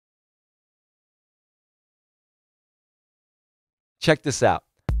Check this out.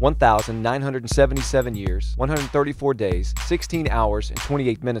 1,977 years, 134 days, 16 hours, and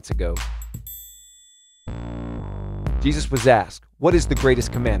 28 minutes ago, Jesus was asked, "What is the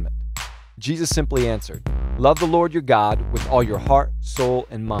greatest commandment?" Jesus simply answered, "Love the Lord your God with all your heart, soul,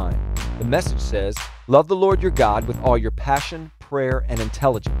 and mind." The Message says, "Love the Lord your God with all your passion, prayer, and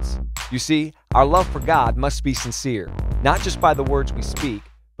intelligence." You see, our love for God must be sincere, not just by the words we speak,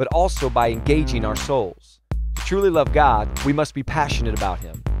 but also by engaging our souls. To truly love God, we must be passionate about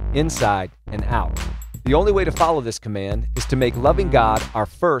Him, inside and out. The only way to follow this command is to make loving God our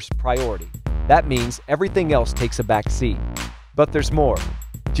first priority. That means everything else takes a back seat. But there's more.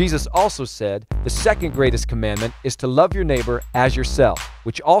 Jesus also said the second greatest commandment is to love your neighbor as yourself,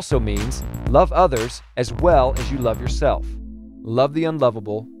 which also means love others as well as you love yourself. Love the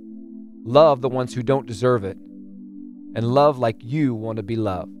unlovable, love the ones who don't deserve it, and love like you want to be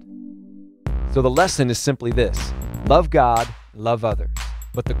loved. So the lesson is simply this: love God, love others.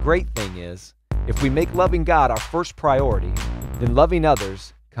 But the great thing is, if we make loving God our first priority, then loving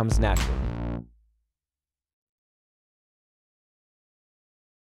others comes naturally.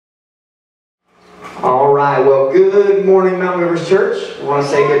 All right, well, good morning, Mount Rivers Church. We want to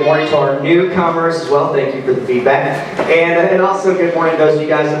say good morning to our newcomers as well. Thank you for the feedback. And also good morning to those of you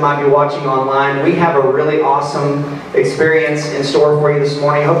guys that might be watching online. We have a really awesome experience in store for you this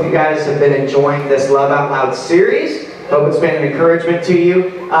morning. Hope you guys have been enjoying this Love Out Loud series. Hope it's been an encouragement to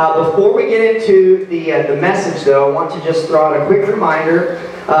you. Before we get into the message, though, I want to just throw out a quick reminder,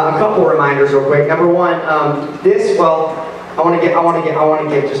 a couple reminders real quick. Number one, I want to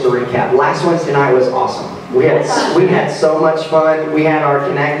give just a recap. Last Wednesday night was awesome. We had so much fun. We had our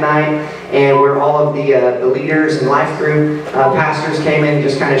Connect night, and where all of the leaders and life group pastors came in and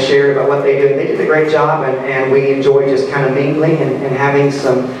just kind of shared about what they do. They did a great job, and we enjoyed just kind of mingling and having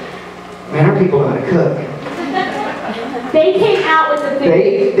some. Man, our people know how to cook. They came out with the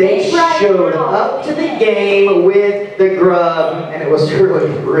food. They showed up to the game with the grub, and it was really,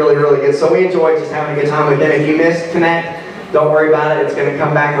 really, really good. So we enjoyed just having a good time with them. If you missed Connect, don't worry about it. It's going to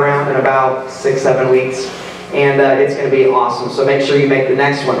come back around in about 6-7 weeks, and it's going to be awesome. So make sure you make the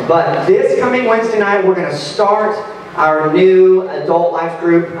next one. But this coming Wednesday night, we're going to start our new adult life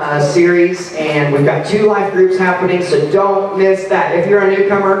group series, and we've got 2 life groups happening, so don't miss that. If you're a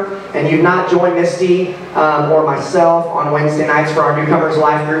newcomer and you've not joined Misty or myself on Wednesday nights for our newcomers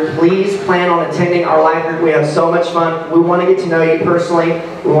life group, please plan on attending our life group. We have so much fun. We want to get to know you personally.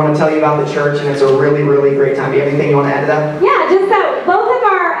 We want to tell you about the church, and it's a really, really great time. Do you have anything you want to add to that? Yeah, just so both of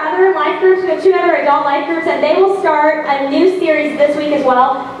our other life groups, we have 2 other adult life groups, and they will start a new series this week as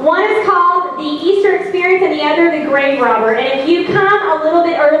well. One is called The Easter Experience, and the other The Grave Robber. And if you come a little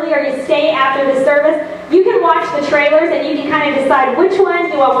bit early or you stay after the service, you can watch the trailers and you can kind of decide which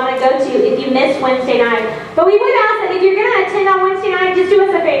one do I want to go to if you missed Wednesday night. But we would ask that if you're going to attend on Wednesday night, just do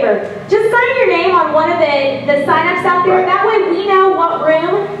us a favor. Just sign your name on one of the sign-ups out there. That way we know what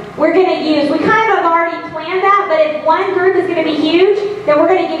room we're going to use. We kind of have already planned that, but if one group is going to be huge, then we're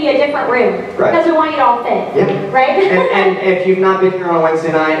going to give you a different room. Because we want you to all fit. Yeah. Right? and if you've not been here on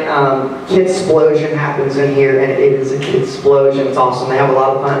Wednesday night, Kidsplosion happens in here, and it is a Kidsplosion. It's awesome. They have a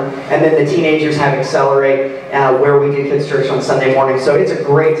lot of fun. And then the teenagers have Accelerate, where we do kids church on Sunday morning. So it's a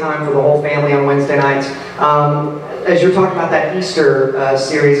great time for the whole family on Wednesday nights. As you're talking about that Easter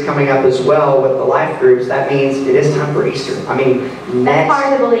series coming up as well with the life groups, that means it is time for Easter. I mean,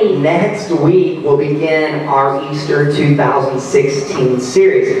 next week we'll begin our Easter 2016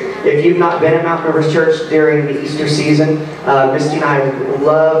 series. If you've not been at Mount Rivers Church during the Easter season, Misty and I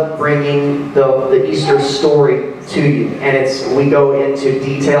love bringing the Easter story to you, and we go into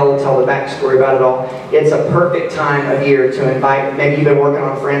detail and tell the backstory about it all. It's a perfect time of year to invite. Maybe you've been working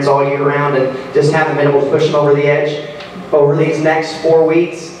on friends all year round and just haven't been able to push them over the edge. Over these next 4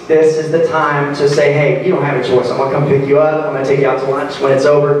 weeks, this is the time to say, hey, you don't have a choice. I'm going to come pick you up. I'm going to take you out to lunch when it's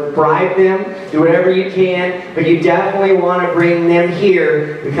over. Bribe them. Do whatever you can. But you definitely want to bring them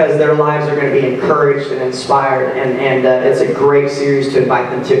here because their lives are going to be encouraged and inspired. And it's a great series to invite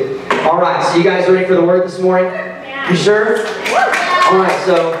them to. All right, so you guys ready for the word this morning? You sure? All right,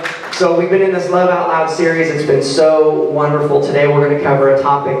 so we've been in this Love Out Loud series. It's been so wonderful. Today we're going to cover a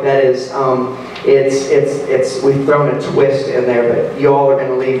topic that is, we've thrown a twist in there, but you all are going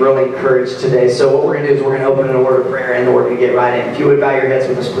to leave really encouraged today. So what we're going to do is we're going to open in a word of prayer, and we're going to get right in. If you would bow your heads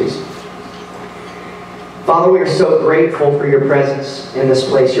with us, please. Father, we are so grateful for your presence in this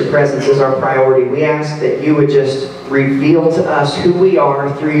place. Your presence is our priority. We ask that you would just reveal to us who we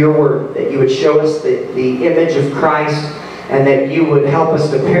are through your word, that you would show us the image of Christ, and that you would help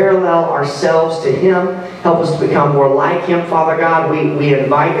us to parallel ourselves to Him, help us to become more like Him, Father God. We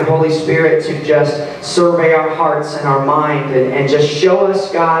invite your Holy Spirit to just survey our hearts and our mind and just show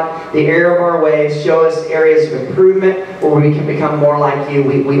us, God, the error of our ways, show us areas of improvement where we can become more like you.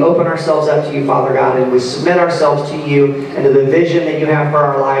 We open ourselves up to you, Father God, and we submit ourselves to you and to the vision that you have for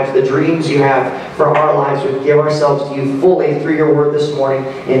our lives, the dreams you have for our lives. We give ourselves to you fully through your word this morning.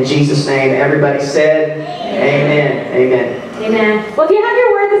 In Jesus' name, everybody said, amen. Amen. Amen. Well, if you have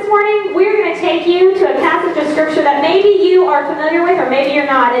your word this morning, we're going to take you to a passage of Scripture that maybe you are familiar with or maybe you're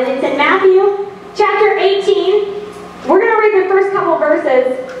not. And it's in Matthew chapter 18. We're going to read the first couple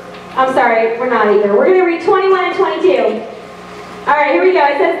verses. I'm sorry, we're not either. We're going to read 21 and 22. All right, here we go.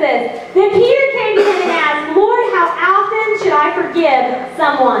 It says this. Then Peter came to him and asked, Lord, how often should I forgive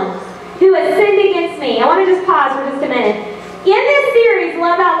someone who has sinned against me? I want to just pause for just a minute. In this series,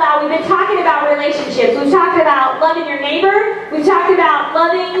 Love Out Loud, we've been talking about relationships. We've talked about loving your neighbor. We've talked about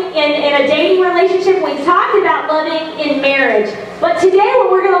loving in a dating relationship. We've talked about loving in marriage. But today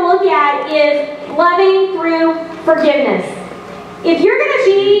what we're going to look at is loving through forgiveness. If you're going to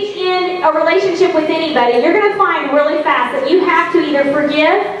be in a relationship with anybody, you're going to find really fast that you have to either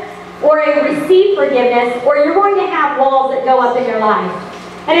forgive or receive forgiveness, or you're going to have walls that go up in your life.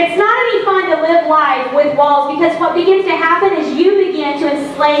 And it's not any fun to live life with walls, because what begins to happen is you begin to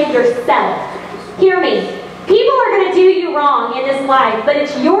enslave yourself. Hear me. People are going to do you wrong in this life, but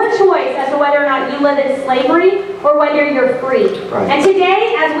it's your choice as to whether or not you live in slavery or whether you're free. Right. And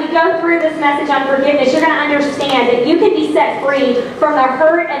today, as we go through this message on forgiveness, you're going to understand that you can be set free from the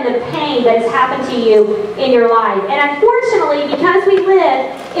hurt and the pain that has happened to you in your life. And unfortunately, because we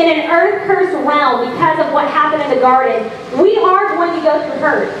live in an earth-cursed realm because of what happened in the garden, we are going to go through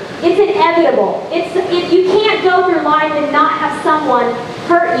hurt. It's inevitable. You can't go through life and not have someone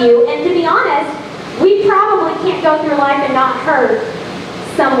hurt you. And to be honest, we probably can't go through life and not hurt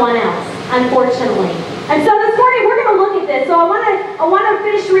someone else, unfortunately. And so this morning we're going to look at this. So I want to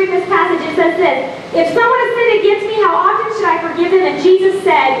finish reading this passage. It says this: If someone has sinned against me, how often should I forgive them? And Jesus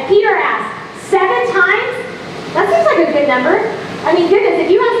said, Peter asked, 7 times? That seems like a good number. I mean, goodness, if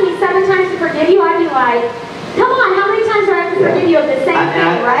you asked me 7 times to forgive you, I'd be like, come on, how many times do I have to forgive you of the same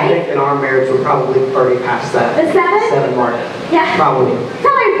thing, right? I think in our marriage we're probably already past that. The 7? 7 mark. Yeah. Probably.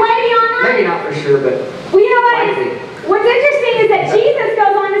 Probably way beyond that. Maybe not for sure, but well, you know what? likely. What's interesting is that Jesus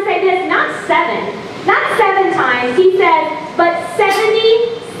goes on to say this, not 7. Not 7 times. He says, but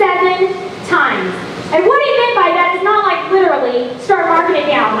 77 times. And what he meant by that is not like literally start marking it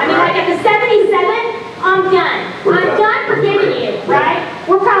down. I mean, like at the 77, I'm done. I'm done forgiving you, right?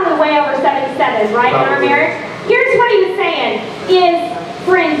 We're probably way over 77, right, in our marriage? Here's what he was saying, is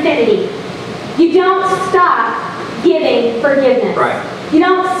for infinity. You don't stop giving forgiveness. Right. You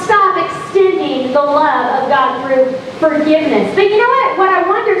don't stop extending the love of God through forgiveness. But you know what? What I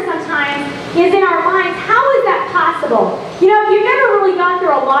wonder sometimes is in our minds, how is that possible? You know, if you've never really gone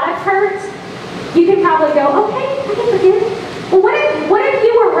through a lot of hurt, you can probably go, okay, I can forgive. Well, what if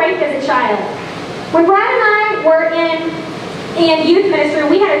you were raped as a child? When Brad and I were in youth ministry,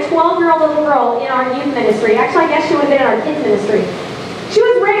 we had a 12-year-old little girl in our youth ministry. Actually, I guess she would have been in our kids ministry. She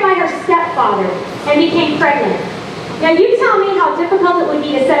was raped by her stepfather and became pregnant. Now, you tell me how difficult it would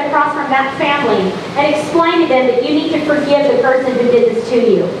be to sit across from that family and explain to them that you need to forgive the person who did this to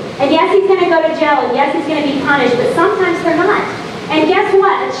you. And yes, he's going to go to jail, and yes, he's going to be punished, but sometimes they're not. And guess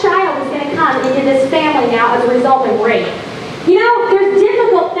what? A child is going to come into this family now as a result of rape. You know, there's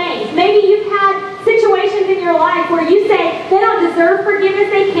difficult things. Maybe you've had situations in your life where you say they don't deserve forgiveness.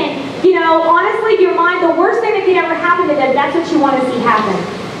 They can, you know, honestly, your mind, the worst thing that could ever happen to them, that's what you want to see happen.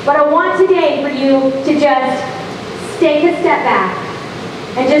 But I want today for you to just take a step back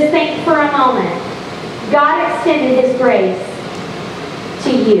and just think for a moment. God extended His grace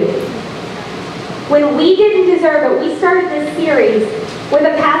to you. When we didn't deserve it, we started this series with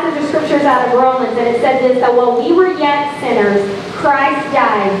a passage of scriptures out of Romans, and it said this, that while we were yet sinners, Christ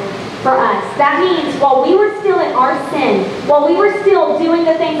died for us. That means while we were still in our sin, while we were still doing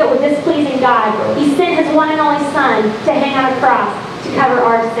the things that were displeasing God, He sent His one and only Son to hang on a cross to cover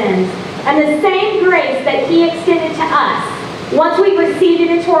our sins. And the same grace that He extended to us, once we've received it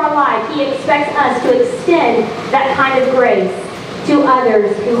into our life, He expects us to extend that kind of grace to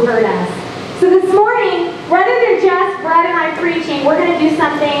others who hurt us. So this morning, rather than just Brad and I preaching, we're going to do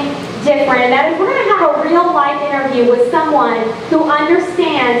something different. And that is, we're going to have a real-life interview with someone who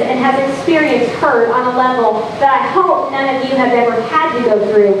understands and has experienced hurt on a level that I hope none of you have ever had to go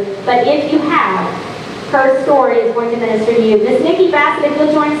through. But if you have, her story is going to minister to you. Miss Nikki Bassett, if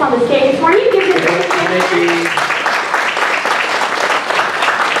you'll join us on the stage this morning, you give this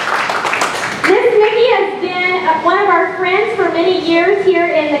Miss Nikki has been one of our friends many years here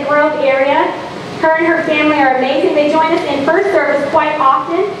in the Grove area. Her and her family are amazing. They join us in first service quite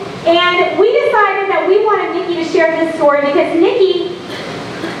often. And we decided that we wanted Nikki to share this story because Nikki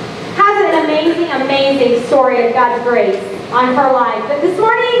has an amazing, amazing story of God's grace on her life. But this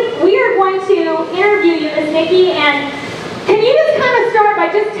morning, we are going to interview you, Miss Nikki, and can you just kind of start by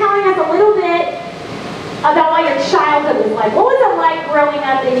just telling us a little bit about what your childhood was like? What was it like growing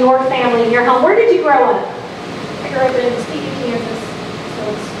up in your family, in your home? Where did you grow up? I grew up in Mesquite, Kansas, so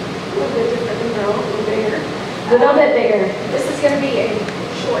it's a little bit different than Grove, a little bigger. A little bit bigger. This is going to be a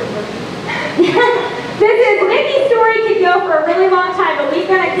short version. Nikki's story could go for a really long time, but we're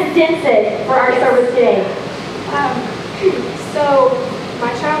going to condense it for our service today. So,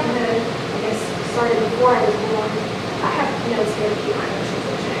 my childhood, I guess, started before I was born. I have notes here to keep my emotions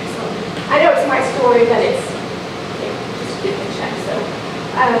in check. So, I know it's my story, but it's, just keep it in check. So,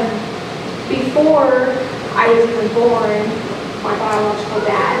 before I was even born, my biological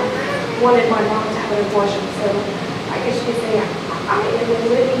dad wanted my mom to have an abortion. So, I guess you could say I am a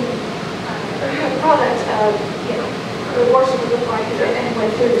living product of, what abortion would look like and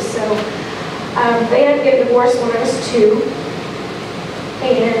went through. So, they had to get divorced when I was 2.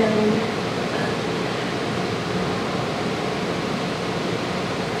 And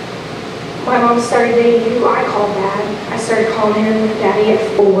my mom started dating who I called Dad. I started calling him Daddy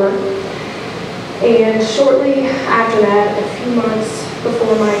at 4. And shortly after that, a few months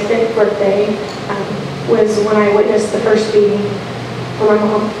before my 5th birthday, was when I witnessed the first beating for my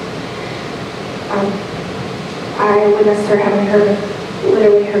mom. I witnessed her having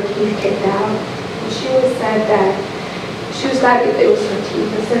literally her teeth kicked out. And she always said that she was glad that it was her teeth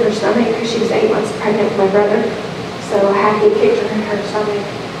instead of her stomach because she was 8 months pregnant with my brother. So had he kicked her in her stomach,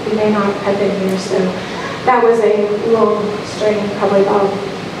 we may not have been here. So that was a long strain, probably about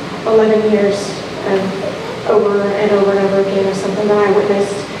 11 years over and over and over again of something that I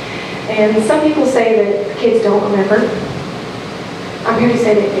witnessed. And some people say that kids don't remember. I'm here to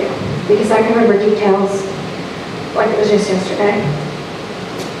say they do, because I can remember details like it was just yesterday.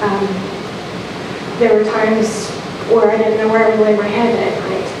 There were times where I didn't know where I would lay my head at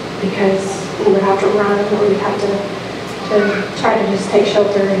night because we would have to run or we'd have to try to just take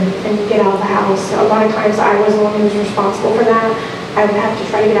shelter and get out of the house. A lot of times I was the one who was responsible for that. I would have to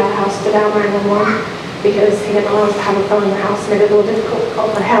try to get out of the house to dial 911 because he didn't allow us to have a phone in the house, made it a little difficult to call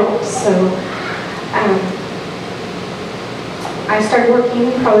for help. So I started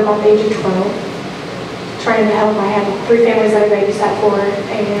working probably about the age of 12, trying to help. I had 3 families that I babysat for,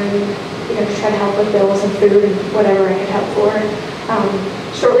 and to try to help with bills and food and whatever I could help for.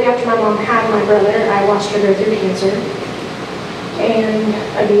 Shortly after my mom had my brother, I watched her go through cancer and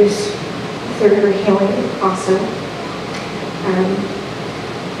abuse through her healing also.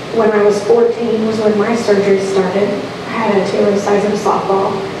 When I was 14 was when my surgery started. I had a tumor the size of a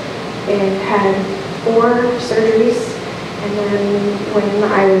softball and had 4 surgeries. And then when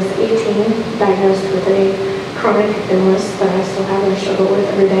I was 18, diagnosed with a chronic illness that I still have and struggle with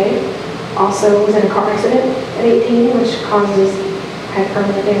every day. Also was in a car accident at 18, which had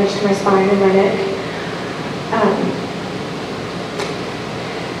permanent damage to my spine and my neck.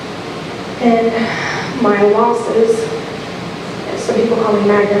 And my losses, some people call me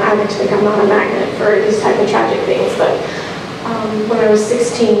magnet. I like to think I'm not a magnet for these type of tragic things, but when I was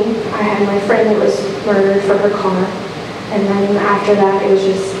 16, I had my friend that was murdered for her car. And then after that, it was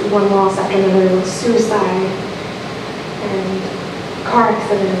just one loss after another. It was suicide and car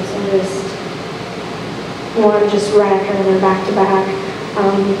accidents and just one just right after another back to back.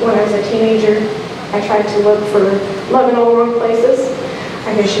 When I was a teenager, I tried to look for love in all the wrong places,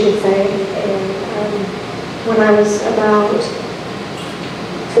 I guess you could say. And when I was about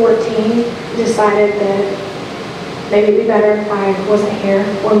 14, decided that maybe it'd be better if I wasn't here.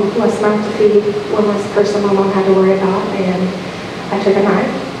 One less mouth to feed, one less person my mom had to worry about, and I took a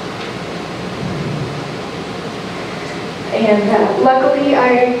knife. And luckily,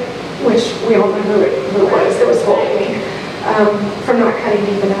 which we all know who it was that was holding me, from not cutting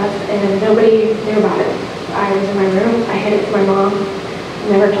deep enough, and nobody knew about it. I was in my room, I hid it from my mom,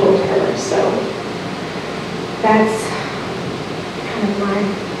 never told her, so that's kind of my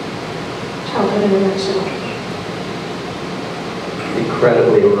childhood in a nutshell.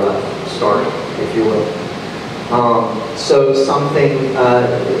 Incredibly rough start, if you will. So something,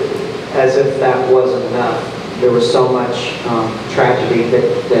 as if that wasn't enough, there was so much tragedy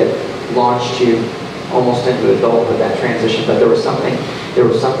that launched you almost into adulthood, that transition, but there was something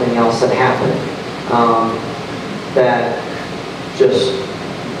else that happened that just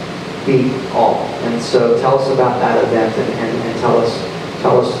beat all. And so tell us about that event and tell us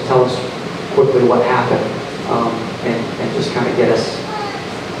quickly what happened and just kind of get us?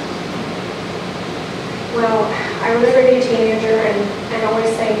 Well, I remember being a teenager and always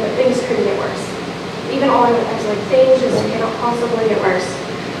saying that things couldn't get worse. Even all I was like, things just cannot possibly get worse.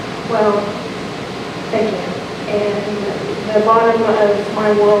 Well, they can. And the bottom of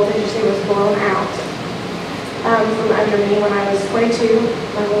my world, as you say, was blown out from under me when I was 22.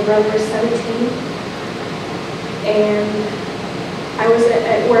 My little brother was 17. And I was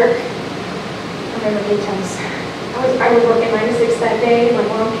at work. I remember details. I was working 9 to 6 that day. My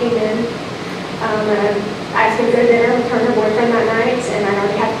mom came in. I asked me to go to dinner with her and her boyfriend that night, and I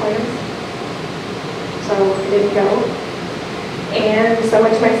already had plans. So I didn't go. And so I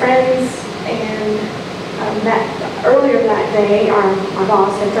went to my friends, and earlier that day, my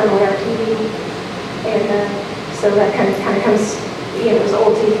boss had thrown away our TV. And so that kind of comes, it was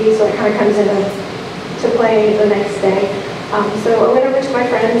old TV, so it kind of comes into play the next day. So I went over to my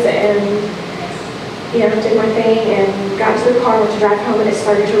friends and, did my thing and got to the car, went to drive home, and it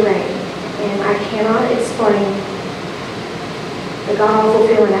started to rain. And I cannot explain the god-awful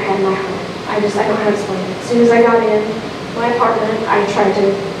feeling I had in my heart. I don't know how to explain it. As soon as I got in my apartment, I tried to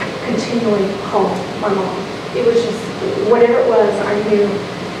continually call my mom. It was just, whatever it was, I knew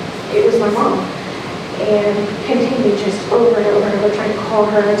it was my mom. And continued just over and over and over trying to call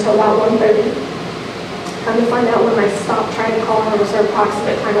her until about 1:30. Come to find out when I stopped trying to call her was her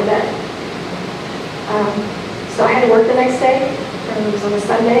approximate time of death. So I had to work the next day. It was on a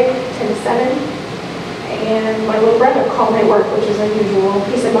Sunday, 10 to 7. And my little brother called me at work, which was unusual.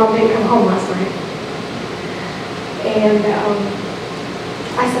 He said, Mom didn't come home last night. And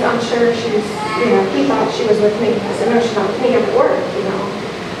I said, I'm sure she's, he thought she was with me. I said, no, she's not with me, I'm at work,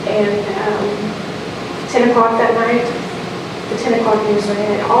 And 10 o'clock that night, the 10 o'clock news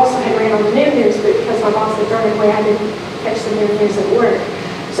ran. It also had ran on the noon news, but because my boss had thrown it away, I didn't catch the noon news at work.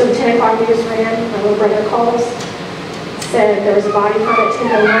 So the 10 o'clock news ran, my little brother calls, said there was a body found at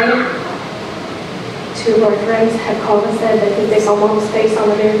 10:09. Two of our friends had called and said they think they saw Mom's face on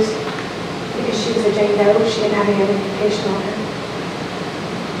the news because she was a Jane Doe. She didn't have any identification on her.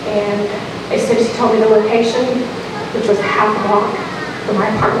 And as soon as he told me the location, which was half a block from my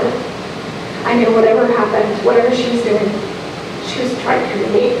apartment, I knew whatever happened, whatever she was doing, she was trying to kill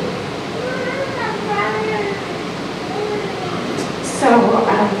me. So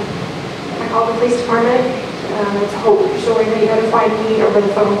I called the police department. It's Hope Joy. They notified me over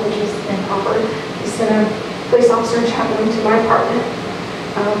the phone, which is improper. He sent a police officer and chaplain to my apartment.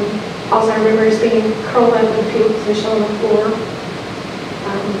 All I remember is being curled up in a fetal position on the floor,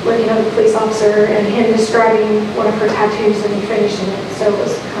 looking at the police officer and him describing one of her tattoos and me finishing it. So it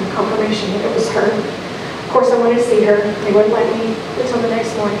was kind of confirmation that it was her. Of course, I wanted to see her. They wouldn't let me until the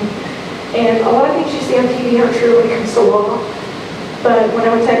next morning. And a lot of things you see on TV aren't true when it comes to law. But when I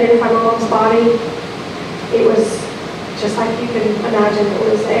went to identify my mom's body, it was just like you can imagine. It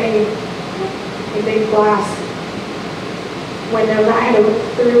was a big glass window that I had to look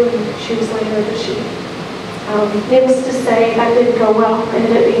through, and she was laying under the sheet. Needless to say, that didn't go well.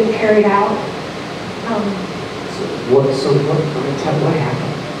 Ended up being carried out. What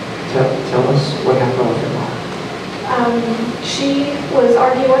happened? Tell us what happened with your mom. She was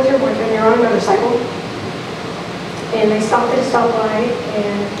arguing with her boyfriend. They were on a motorcycle. And they stopped at a stoplight,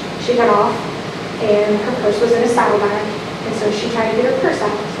 and she got off, and her purse was in a saddlebag, and so she tried to get her purse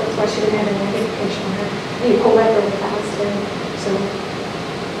out, so that's why she didn't have any identification on her. And he pulled up really fast,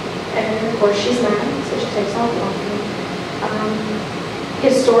 and of course she's mad, so she takes off walking.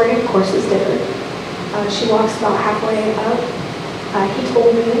 His story, of course, is different. She walks about halfway up. He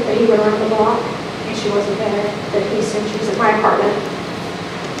told me that he went around the block, and she wasn't there, that he assumed she was at my apartment.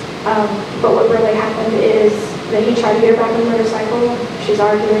 But what really happened is that he tried to get her back on the motorcycle. She's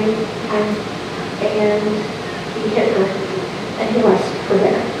arguing, and he hit her, and he left her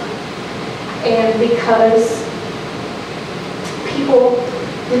there. And because people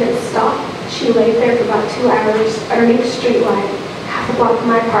didn't stop, she laid there for about 2 hours underneath the street light, half a block from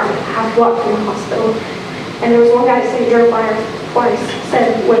my apartment, half a block from the hospital. And there was one guy that said he drove by her twice,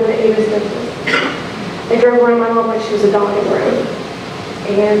 said whether any of his business. They drove around my mom like she was a dog in the road.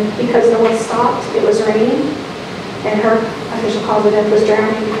 And because no one stopped, it was raining, and her official cause of death was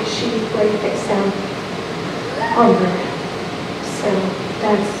drowning because she laid face down on the road. So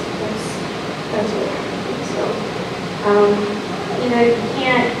that's what happened. So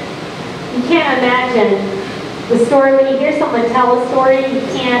you can't imagine the story. When you hear someone tell a story, you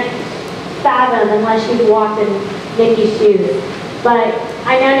can't fathom unless you've walked in Nikki's shoes. But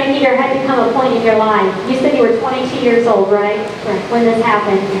I know, Nikki, there had to come a point in your life. You said you were 22 years old, right? Right. When this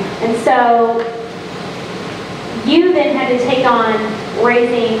happened. And so you then had to take on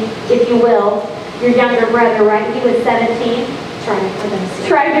raising, if you will, your younger brother, right? He was 17. Tried my best.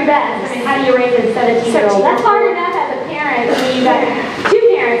 Tried your best. I mean, how do you raise a 17-year-old? That's hard enough as a parent when you got two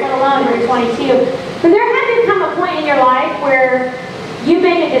parents, let alone when you're 22. But there had to come a point in your life where you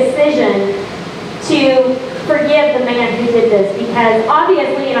made a decision to forgive the man who did this, because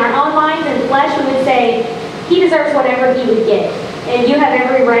obviously in our own minds and flesh we would say he deserves whatever he would get, and you have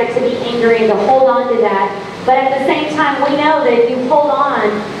every right to be angry and to hold on to that. But at the same time, we know that if you hold on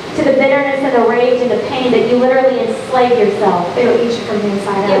to the bitterness and the rage and the pain, that you literally enslave yourself. It'll eat you from the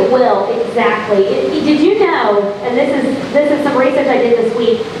inside out. It will, exactly. Did you know, and this is some research I did this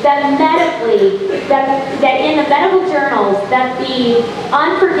week, that medically, that in the medical journals, that the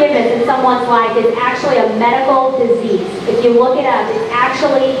unforgiveness in someone's life is actually a medical disease. If you look it up, it's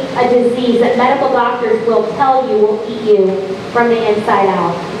actually a disease that medical doctors will tell you will eat you from the inside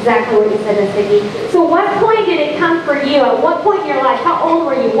out. Exactly what you said, Miss Vicki. So what point did it come for you? At what point in your life? How old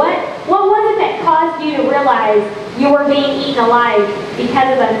were you? What was it that caused you to realize you were being eaten alive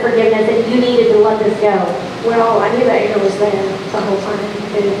because of unforgiveness and you needed to let this go? Well, I knew that anger was there the whole time,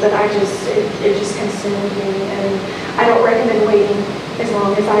 but it just consumed me, and I don't recommend waiting as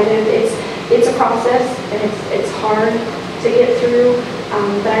long as I did. It's a process, and it's hard to get through.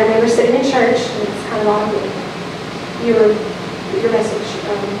 But I remember sitting in church, and it's kind of odd. Your message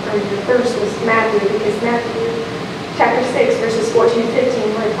or your verse was Matthew, because Matthew chapter 6 verses 14 and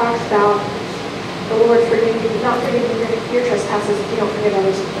 15, where it talks about the Lord not forgiving your trespasses if you don't forgive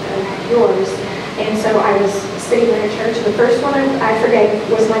others yours. And so I was sitting there in church, and the first one I forgave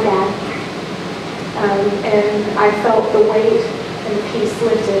was my dad. And I felt the weight and the peace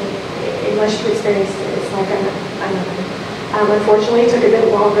lifted. Unless you experienced it, it's like I know. Unfortunately, it took a bit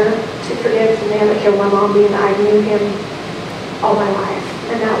longer to forgive the man that killed my mom, being I knew him all my life.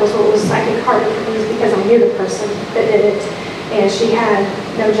 And that was what was, I think, harder for me, is because I knew the person that did it, and she had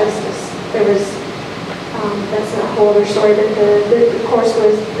no justice. There was, that's a whole other story, but the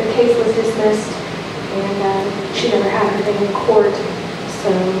case was dismissed, and she never had anything in court.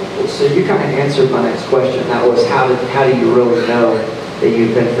 So you kind of answered my next question. That was, how do you really know that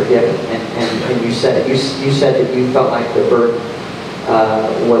you've been forgiven? And you said that you felt like the burden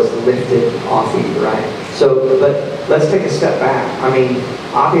was lifted off of you, right? So, but let's take a step back. I mean,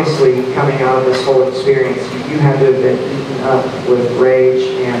 obviously, coming out of this whole experience, you had to have been eaten up with rage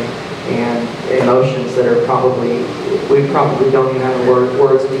and emotions that are we probably don't even have the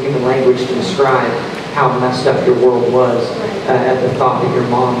words and even language to describe how messed up your world was at the thought that your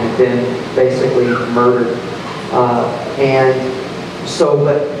mom had been basically murdered.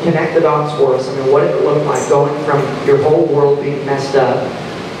 But connect the dots for us. I mean, what did it look like going from your whole world being messed up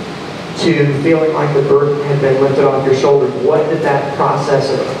to feeling like the burden had been lifted off your shoulders? What did that process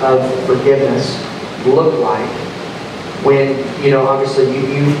of forgiveness look like when, obviously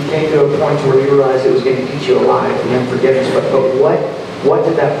you came to a point where you realized it was going to eat you alive, the unforgiveness, but what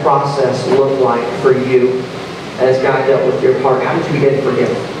did that process look like for you as God dealt with your heart? How did you get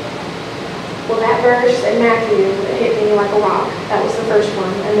forgiven? Well, that verse in Matthew hit me like a rock. That was the first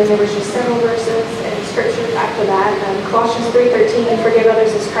one. And then there was just several verses and scriptures after that. Colossians 3:13, forgive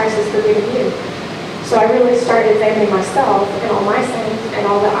others as Christ has forgiven you. So I really started examining myself and all my sins and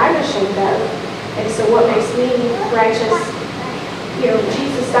all that I'm ashamed of. And so what makes me righteous?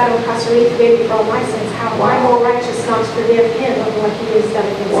 Jesus died on the cross for me, forgave me for all my sins. How am I more righteous not to forgive him of what he has done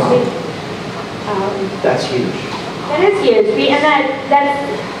against me? That's huge. That is huge, and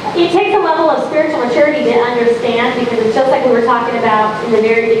it takes a level of spiritual maturity to understand, because it's just like we were talking about in the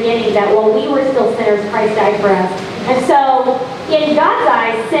very beginning, that while we were still sinners, Christ died for us. And so, in God's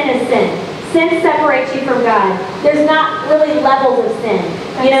eyes, sin is sin. Sin separates you from God. There's not really levels of sin.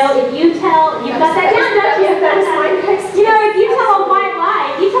 If you tell, you've got that down, don't you? If you tell a white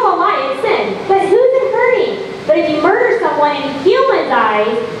lie, it's sin. But who's it hurting? But if you murder someone, in humans'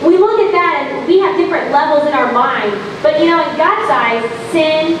 eyes, we look at that and we have different levels in our mind. But in God's eyes,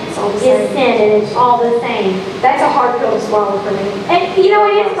 sin is sin, and it's all the same. That's a hard pill to swallow for me. And it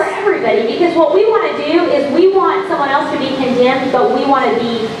is for everybody, because what we want to do is we want someone else to be condemned, but we want to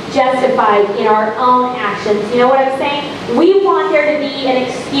be justified in our own actions. You know what I'm saying? We want there to be an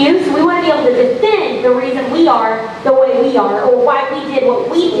excuse. We want to be able to defend the reason we are the way we are, or why we did what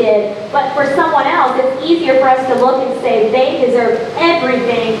we did. But for someone else, it's easier for us to look and say they deserve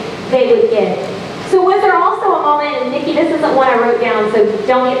everything they would get. So was there also a moment, and Nikki, this isn't one I wrote down, so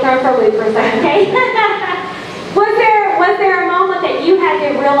don't get thrown for a loop for a second, okay? was there a moment that you had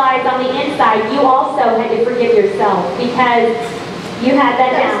to realize on the inside you also had to forgive yourself because you had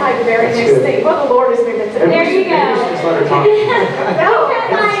that down? That's my very next thing. Well, the Lord is moving to me. There you go. Just let her talk.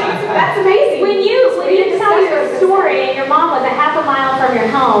 That's amazing. When you tell your story and your mom was a half a mile from your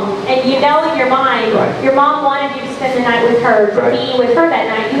home, and in your mind Your mom wanted you to spend the night with her, to be with her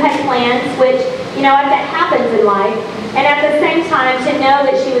that night. You had plans, which, you know, that happens in life. And at the same time, to know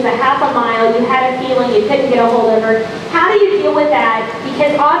that she was a half a mile, you had a feeling you couldn't get a hold of her. How do you deal with that?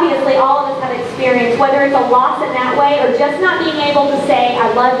 Because obviously all of us have experienced, whether it's a loss in that way or just not being able to say, I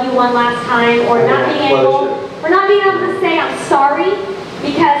love you one last time, or not being able to say, I'm sorry.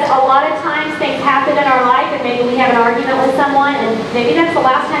 Because a lot of times things happen in our life and maybe we have an argument with someone and maybe that's the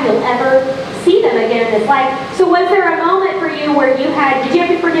last time you'll ever see them again in this life. So was there a moment for you where did you have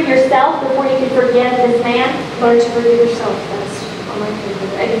to forgive yourself before you could forgive this man? Learn to forgive yourself. That's all my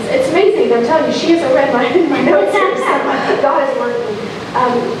favorite. And it's amazing. I'm telling you, she hasn't read my notes here, so God is working.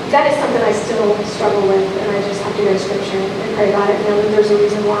 That is something I still struggle with, and I just have to go to Scripture and pray about it and know that there's a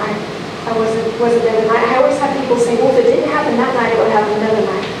reason why I wasn't there that night. I always have people say, well, if it didn't happen that night, it would happen another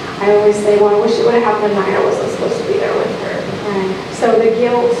night. I always say, well, I wish it would have happened the night I wasn't supposed to be there with her. Right. So the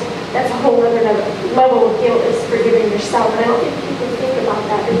guilt, that's a whole other level of guilt, is forgiving yourself. And I don't think people think about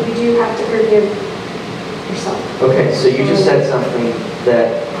that, but you do have to forgive yourself. Okay, so you just said something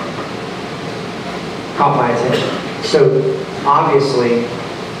that caught my attention. So obviously,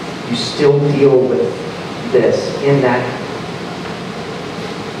 you still deal with this in that,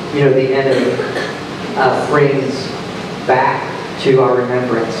 you know, the enemy brings back to our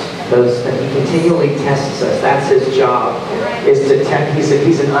remembrance those that he continually tests us. That's his job, is to test.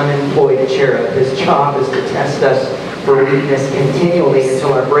 He's an unemployed cherub. His job is to test us for weakness continually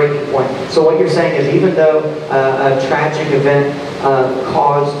until our breaking point. So what you're saying is, even though a tragic event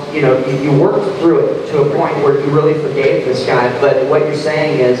caused, you know, you worked through it to a point where you really forgave this guy, but what you're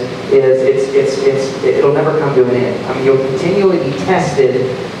saying is it'll never come to an end. I mean, you'll continually be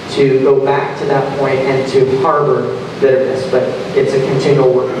tested to go back to that point and to harbor bitterness, but it's a continual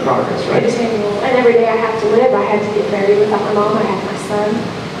work in progress, right? Continual. And every day I have to live. I had to get married without my mom. I had my son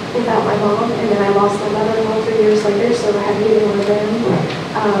without my mom, and then I lost my mother-in-law 3 years later, so I had neither one of them.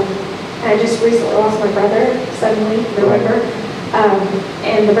 And I just recently lost my brother suddenly in November.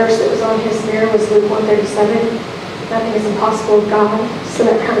 And the verse that was on his mirror was Luke 1:37. Nothing is impossible with God. So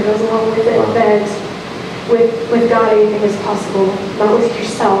that kind of goes along with it, that with God anything is possible. Not with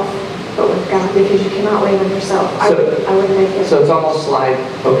yourself, but with God, because you cannot lean on yourself. I wouldn't make it. So it's almost like,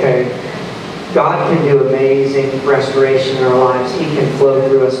 okay, God can do amazing restoration in our lives. He can flow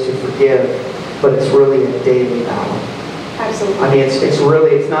through us to forgive, but it's really a daily battle. Absolutely. I mean,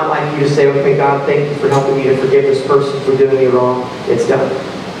 it's not like you just say, okay, God, thank you for helping me to forgive this person for doing me wrong. It's done.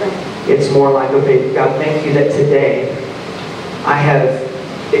 Right. It's more like, okay, God, thank you that today I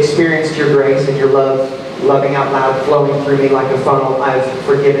have experienced your grace and your love, loving out loud, flowing through me like a funnel. I've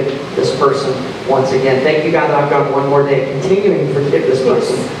forgiven this person once again. Thank you, God, that I've got one more day continuing to forgive this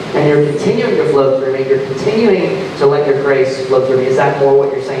person. And you're continuing to flow through me. You're continuing to let your grace flow through me. Is that more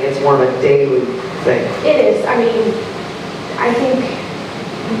what you're saying? It's more of a daily thing. It is. I mean, I think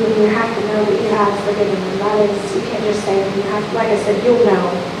you have to know that you have forgiven them. That is, you can't just say it. You have, like I said, you'll know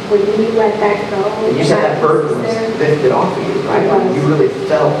when you let that go. And you said that burden was lifted off of you, right? You really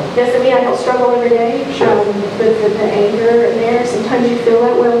felt. Doesn't mean I don't struggle every day. Sure. With the anger in there. Sometimes you feel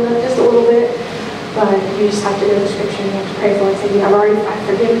that well enough, just a little bit. But you just have to go to Scripture and you have to pray for it. Say, I've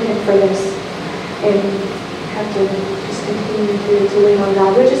forgiven him for this. And you have to just continue to lean on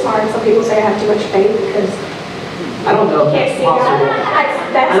God, which is hard. Some people say I have too much faith because I don't know if that's possible.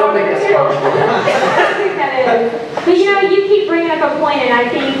 I don't think that's possible. I think that is. But you know, you keep bringing up a point, and I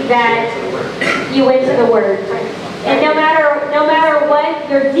think that you went to the Word. And no matter what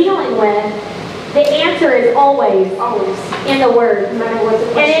you're dealing with, the answer is always in the Word. no matter what the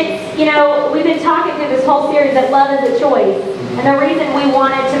And question it's, you know, we've been talking through this whole series that love is a choice. And the reason we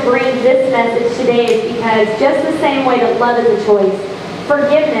wanted to bring this message today is because just the same way that love is a choice,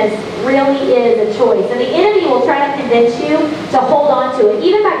 forgiveness really is a choice. And the enemy will try to convince you to hold on to it,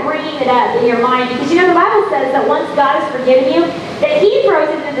 even by bringing it up in your mind. Because, you know, the Bible says that once God has forgiven you, that he throws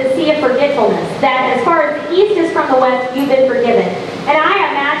it into the sea of forgetfulness. That as far as the east is from the west, you've been forgiven. And I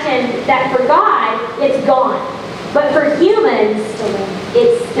imagine that for God, it's gone. But for humans,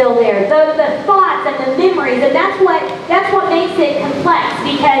 it's still there. The thoughts and the memories, and that's what makes it complex,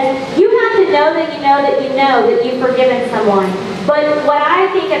 because you have to know that you know that you know that you've forgiven someone. But what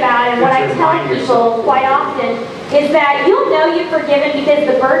I think about and what I tell people quite often is that you'll know you've forgiven because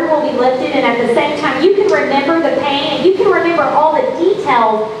the burden will be lifted, and at the same time you can remember the pain and you can remember all the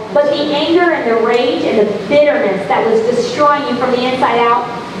details, but the anger and the rage and the bitterness that was destroying you from the inside out,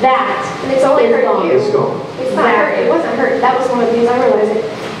 that and it's only hurt gone. you. It's gone. It's not hurt. It wasn't hurt. That was one of the things I realized. It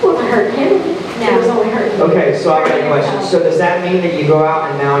wasn't hurt him. No. It was only hurt me. Okay, so I've got a question. So does that mean that you go out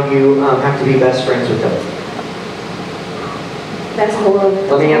and now you have to be best friends with them? That's a whole other.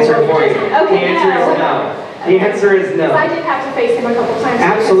 Let me answer it for you. Okay, The answer is no. The answer is no. I did have to face him a couple times.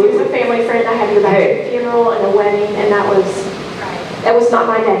 Absolutely. Because he was a family friend. I had to go back to a funeral and a wedding, and that was not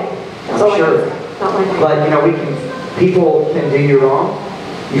my day. That's all I Sure. can say. Not my day. But people can do you wrong.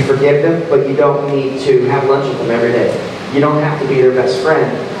 You forgive them, but you don't need to have lunch with them every day. You don't have to be their best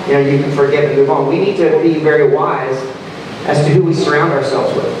friend. You can forgive and move on. We need to be very wise as to who we surround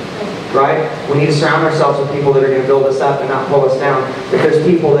ourselves with. Right? We need to surround ourselves with people that are going to build us up and not pull us down. If there's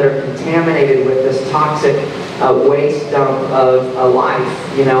people that are contaminated with this toxic waste dump of a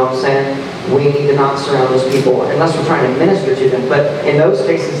life, you know what I'm saying? We need to not surround those people unless we're trying to minister to them. But in those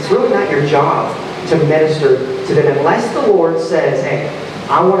cases, it's really not your job to minister to them unless the Lord says, hey,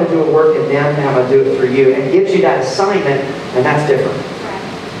 I want to do a work in them and I'm going to do it through you, and gives you that assignment, and that's different.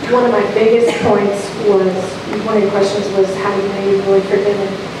 One of my biggest points was, one of your questions was, how do you know you're really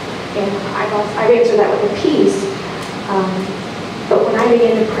forgiven? And I've answered that with a peace. But when I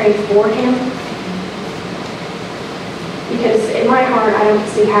began to pray for him, because in my heart, I don't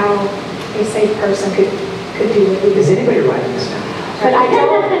see how a safe person could do it. Is anybody writing this down? But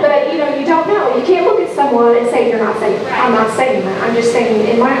you don't know. You can't look at someone and say you're not safe. I'm not saying that. I'm just saying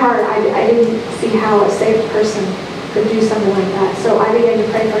in my heart, I didn't see how a safe person could do something like that. So I began to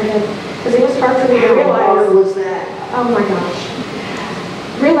pray for him because it was hard for me to realize. How hard was that? Oh my gosh.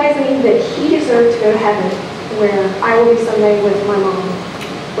 Realizing that he deserved to go to heaven, where I will be someday with my mom,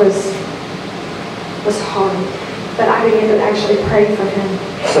 was hard. But I began to actually pray for him.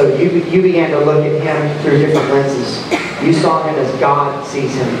 So you began to look at him through different lenses. You saw him as God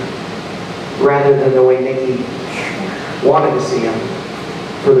sees him, rather than the way Nikki wanted to see him,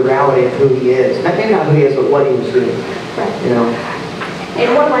 for the reality of who he is. Maybe not who he is, but what he was doing. Right. You know.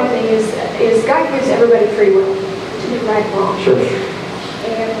 And one of my things is God gives everybody free will to do right and wrong. Sure.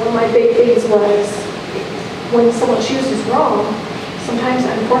 And one of my big things was, when someone chooses wrong, sometimes,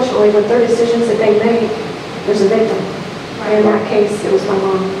 unfortunately, with their decisions that they make, there's a victim. And in that case, it was my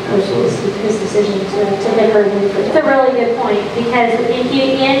mom. It was his decision to make her move for It's a really good point, because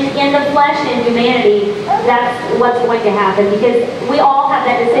in the flesh and humanity, that's what's going to happen, because we all have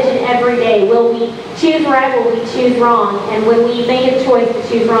that decision every day. Will we choose right, will we choose wrong? And when we make a choice to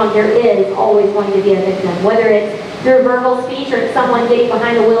choose wrong, there is always going to be a victim, whether it's through verbal speech, or it's someone getting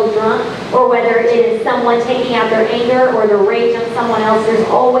behind the wheel drunk, or whether it is someone taking out their anger or their rage on someone else. There's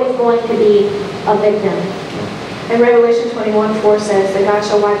always going to be a victim. And Revelation 21:4 says that God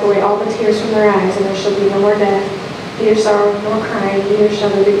shall wipe away all the tears from their eyes, and there shall be no more death, neither sorrow nor crying, neither shall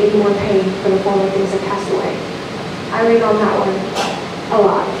there be any more pain, for the former things have passed away. I read on that one a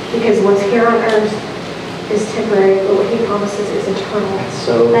lot, because what's here on earth is temporary, but what he promises is eternal.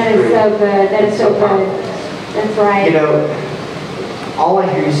 That is so good. That is so good. That's right. You know, all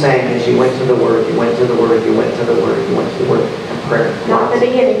I hear you saying is you went to the Word, you went to the Word, you went to the Word, you went to the Word, and prayer. Not the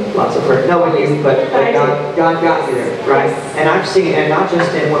beginning. Lots of prayer. No, but God got you there, right? Yes. And I've seen, and not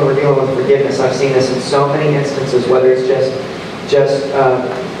just in when we're dealing with forgiveness, I've seen this in so many instances, whether it's just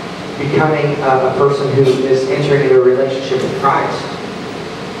becoming a person who is entering into a relationship with Christ.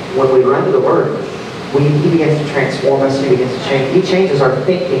 When we run to the Word, He begins to transform us, He begins to change. He changes our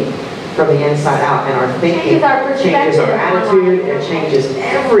thinking from the inside out, and our thinking changes our attitude, and changes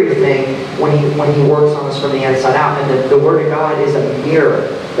everything when he works on us from the inside out. And the Word of God is a mirror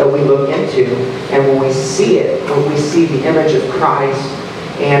that we look into, and when we see it, when we see the image of Christ,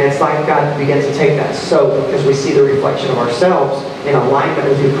 and it's like God begins to take that soap, because we see the reflection of ourselves in alignment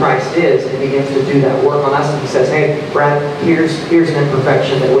with who Christ is, and begins to do that work on us. And He says, hey, Brad, here's an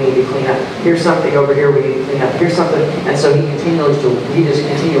imperfection that we need to clean up. Here's something over here we need to clean up. Here's something. And so He just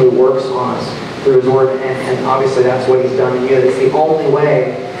continually works on us through His Word, and obviously that's what He's done in you. It's the only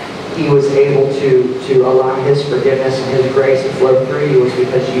way He was able to allow His forgiveness and His grace to flow through you, was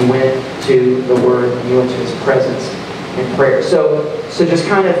because you went to the Word, and you went to His presence in prayer. So just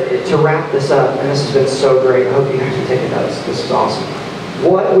kind of to wrap this up, and this has been so great. I hope you guys are taking notes. This is awesome.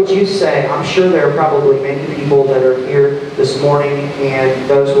 What would you say? I'm sure there are probably many people that are here this morning, and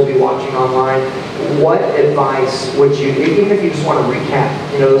those who will be watching online. What advice would you, even if you just want to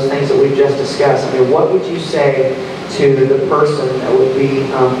recap, those things that we've just discussed, what would you say to the person that would be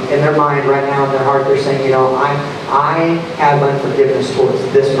in their mind right now, in their heart, they're saying, I have unforgiveness towards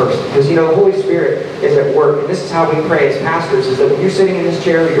this person. Because, the Holy Spirit is at work. And this is how we pray as pastors, is that when you're sitting in this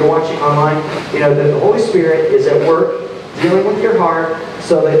chair or you're watching online, that the Holy Spirit is at work dealing with your heart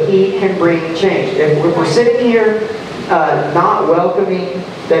so that He can bring change. If we're sitting here not welcoming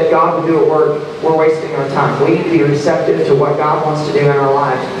that God will do a work, we're wasting our time. We need to be receptive to what God wants to do in our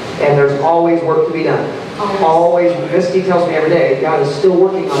lives. And there's always work to be done. Always. Misty tells me every day, God is still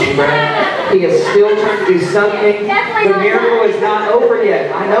working on you, Brad. He is still trying to do something. The miracle is not over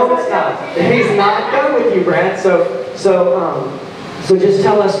yet. I know it's not. He's not done with you, Brad. So just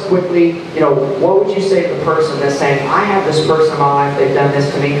tell us quickly, what would you say to the person that's saying, I have this person in my life, they've done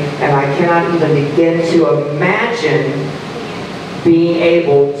this to me, and I cannot even begin to imagine being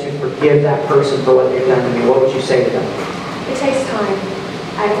able to forgive that person for what they've done to me. What would you say to them? It takes time.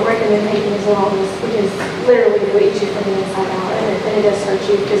 I don't recommend taking as long as, because literally it will eat you from the inside out, and it does hurt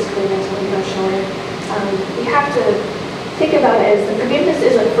you physically, mentally, emotionally. You have to think about it as the forgiveness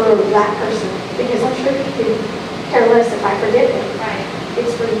isn't for that person, because I'm sure he could care less if I forgive him. Right.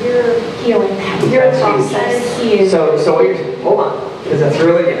 It's for your healing, your process. So what you're, hold on, because that's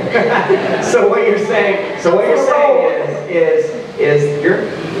really good. So what you're saying is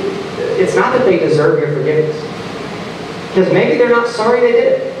it's not that they deserve your forgiveness. Because maybe they're not sorry they did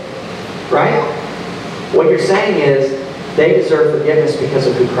it. Right? What you're saying is they deserve forgiveness because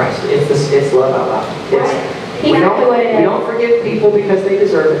of who Christ is. It's love out loud. We don't forgive people because they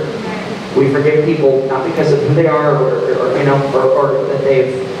deserve it. We forgive people not because of who they are or that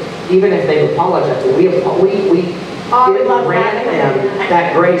they've, even if they've apologized, we grant them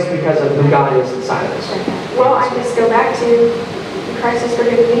that grace because of who God is inside of us. Well, I just go back to Christ has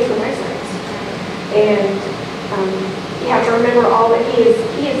forgiven me for my sins. And you have to remember all that He has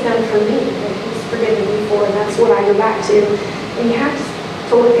done for me, and He's forgiven me for, and that's what I go back to. And you have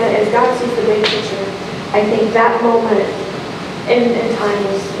to look at it as God sees the big picture. I think that moment in time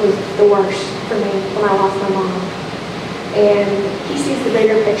was the worst for me when I lost my mom. And He sees the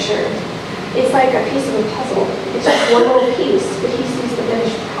bigger picture. It's like a piece of a puzzle. It's just one little piece, but He sees the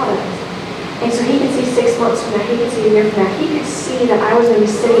finished product. And so He can see 6 months from now, He can see a year from now. He could see that I was going to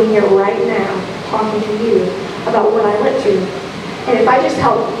be sitting here right now talking to you about what I went through. And if I just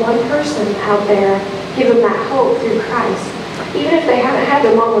help one person out there, give them that hope through Christ, even if they haven't had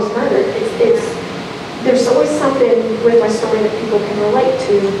their mom was murdered, there's always something with my story that people can relate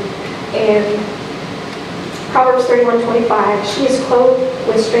to. And Proverbs 31:25, she is clothed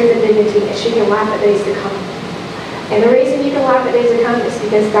with strength and dignity, and she can laugh at days to come. And the reason you can laugh at days to come is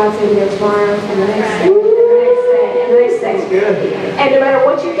because God's going to go tomorrow and the next day, and the next day, and the next day. And no matter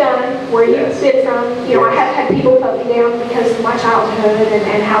what you've done, where you've been from, I have had people put me down because of my childhood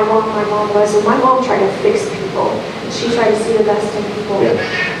and how wrong my mom was. And my mom tried to fix people. She tried to see the best in people.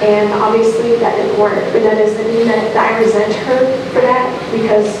 And obviously that didn't work. But that doesn't mean that I resent her for that,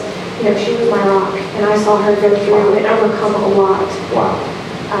 because she was my rock, and I saw her go through and overcome a lot. Wow.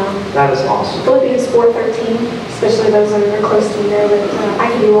 That is awesome. Philippians 4:13, especially those that are close to me know that I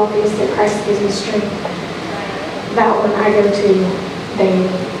can do all things that Christ gives me strength. That one I go to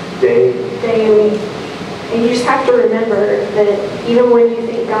daily. And you just have to remember that even when you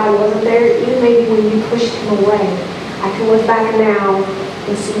think God wasn't there, even maybe when you pushed Him away, I can look back now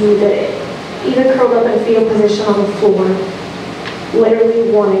and see that even curled up in a fetal position on the floor,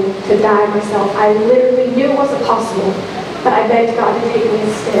 literally wanting to die myself. I literally knew it wasn't possible, but I begged God to take me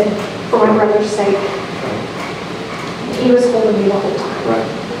instead for my brother's sake. He was holding me the whole time. Right.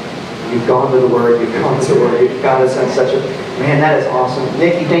 You've gone to the Word, you've gone to the Word. God has done such a... Man, that is awesome.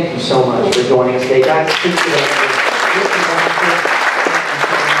 Nikki, thank you so much for joining us today. Guys, please give it up.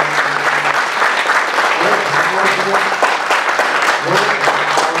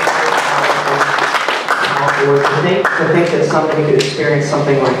 To think that somebody could experience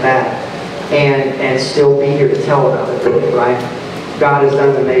something like that and still be here to tell about it, right? God has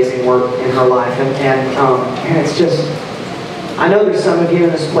done amazing work in her life, and it's just, I know there's some of you in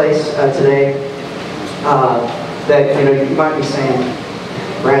this place today that you might be saying,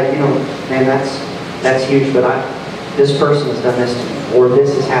 Brad, man, that's huge, but this person has done this to me, or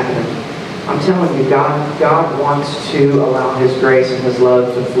this is happening. I'm telling you, God wants to allow His grace and His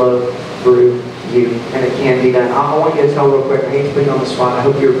love to flow through you, and it can be done. I want you to tell real quick. I hate to put you on the spot. I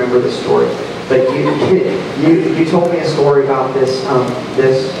hope you remember this story. But you told me a story about this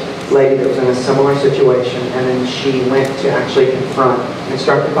lady that was in a similar situation, and then she went to actually confront,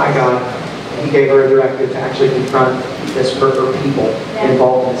 instructed by God. He gave her a directive to actually confront this people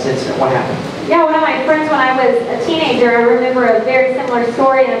involved in this incident. What happened? Yeah, one of my friends when I was a teenager, I remember a very similar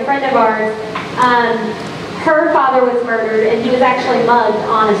story, and a friend of ours, her father was murdered, and he was actually mugged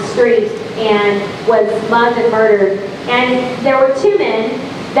on a street and was mugged and murdered. And there were two men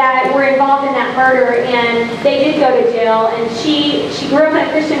that were involved in that murder, and they did go to jail. And she grew up in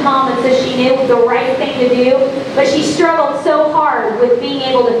a Christian home, and so she knew the right thing to do, but she struggled so hard with being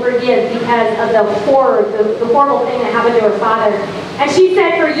able to forgive because of the horror, the horrible thing that happened to her father. And she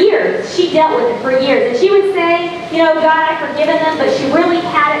said for years, she dealt with it for years, and she would say, you know, God, I've forgiven them, but she really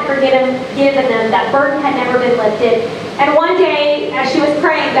hadn't forgiven them. That burden had never been lifted. And one day, as she was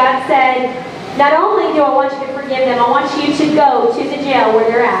praying, God said, not only do I want you to forgive them, I want you to go to the jail where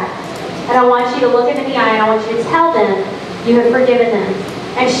they're at. And I want you to look them in the eye, and I want you to tell them you have forgiven them.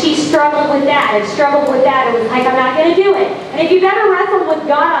 And she struggled with that, and struggled with that. It was like, I'm not going to do it. And if you've ever wrestled with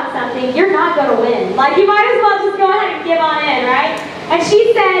God on something, you're not going to win. Like, you might as well just go ahead and give on in, right? And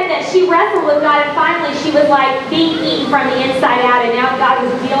she said that she wrestled with God, and finally she was like being eaten from the inside out, and now God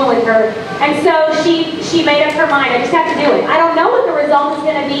was dealing with her. And so she made up her mind, I just have to do it. I don't know what the result is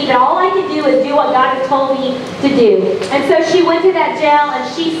going to be, but all I can do is do what God has told me to do. And so she went to that jail, and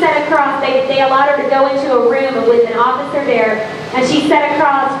she sat across, they allowed her to go into a room with an officer there, and she sat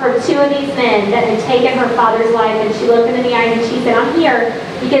across for two of these men that had taken her father's life, and she looked him in the eyes and she said, I'm here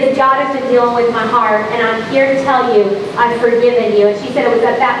because God has been dealing with my heart, and I'm here to tell you I've forgiven you. And she said it was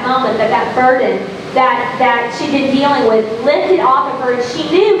at that moment that that burden that she'd been dealing with lifted off of her, and she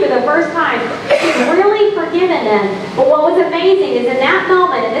knew for the first time she'd really forgiven them. But what was amazing is in that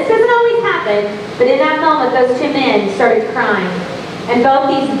moment, and this doesn't always happen, but in that moment those two men started crying. And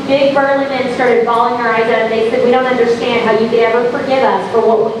both these big burly men started bawling their eyes out, and they said, we don't understand how you could ever forgive us for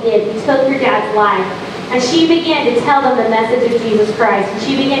what we did. We took your dad's life. And she began to tell them the message of Jesus Christ. And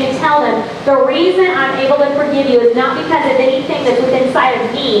she began to tell them, the reason I'm able to forgive you is not because of anything that's within inside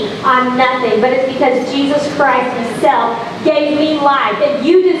of me. I'm nothing. But it's because Jesus Christ himself gave me life. And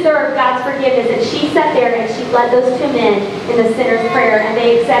you deserve God's forgiveness. And she sat there and she led those two men in the sinner's prayer. And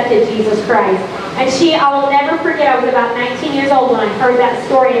they accepted Jesus Christ. And I will never forget, I was about 19 years old when I heard that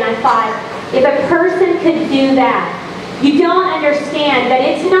story. And I thought, if a person could do that, you don't understand that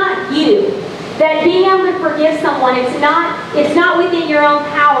it's not you. That being able to forgive someone, it's not within your own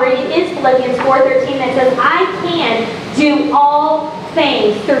power. It is Philippians 4:13 that says, I can do all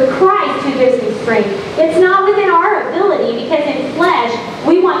things through Christ who gives me strength. It's not within our ability, because in flesh,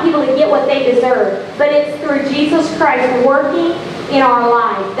 we want people to get what they deserve. But it's through Jesus Christ working in our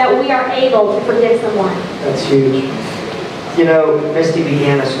lives that we are able to forgive someone. That's huge. You know, Misty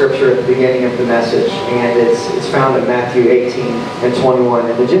began a scripture at the beginning of the message, and it's found in Matthew 18 and 21.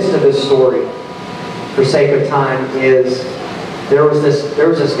 And the gist of this story, for sake of time, is there was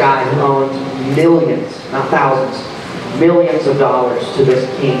this guy who owned millions, not thousands, millions of dollars to this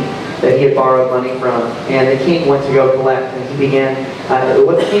king that he had borrowed money from. And the king went to go collect, and he began,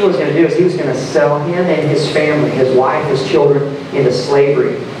 what the king was going to do is he was going to sell him and his family, his wife, his children, into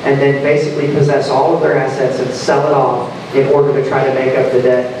slavery, and then basically possess all of their assets and sell it off in order to try to make up the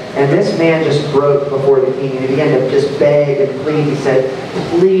debt. And this man just broke before the king, and he began to just beg and plead. He said,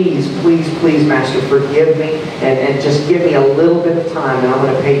 please, please, please, master, forgive me, and just give me a little bit of time, and I'm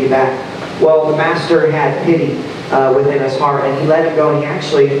going to pay you back. Well, the master had pity within his heart, and he let him go, and he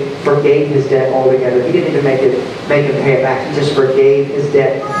actually forgave his debt altogether. He didn't even make him pay it back. He just forgave his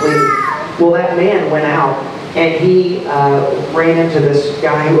debt completely. Well, that man went out, and he ran into this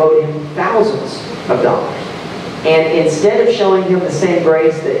guy who owed him thousands of dollars. And instead of showing him the same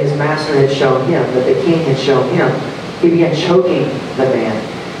grace that his master had shown him, that the king had shown him, he began choking the man.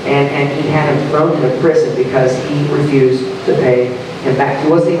 And he had him thrown into prison because he refused to pay him back. He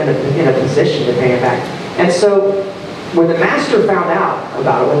wasn't even in a position to pay him back. And so when the master found out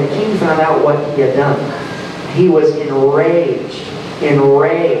about it, when the king found out what he had done, he was enraged,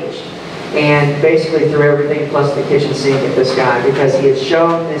 and basically threw everything plus the kitchen sink at this guy because he had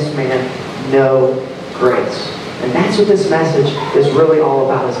shown this man no grace. And that's what this message is really all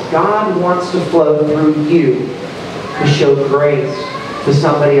about, is God wants to flow through you to show grace to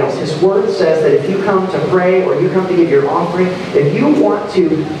somebody else. His word says that if you come to pray or you come to give your offering, if you want to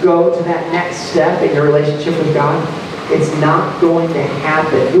go to that next step in your relationship with God, it's not going to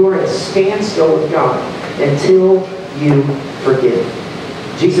happen. You are at a standstill with God until you forgive.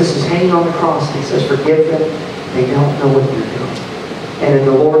 Jesus is hanging on the cross and he says, forgive them, they don't know what they're doing. And in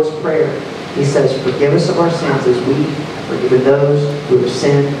the Lord's Prayer, he says, forgive us of our sins as we forgive those who have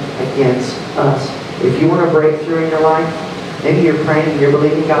sinned against us. If you want to break through in your life, maybe you're praying and you're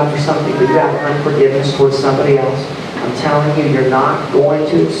believing God for something, but you have unforgiveness towards somebody else. I'm telling you, you're not going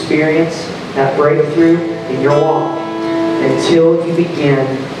to experience that breakthrough in your walk until you begin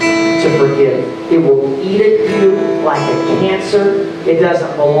to forgive. It will eat at you like a cancer. It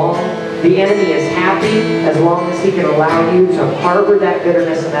doesn't belong. The enemy is happy as long as he can allow you to harbor that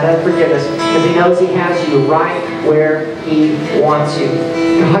bitterness and that unforgiveness, because he knows he has you right where he wants you.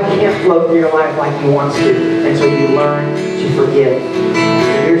 God can't flow through your life like he wants to until you learn to forgive.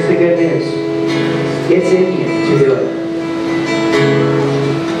 And here's the good news. It's in you to do it.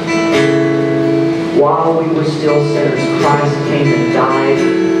 While we were still sinners, Christ came and died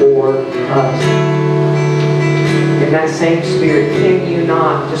for us. In that same spirit, can you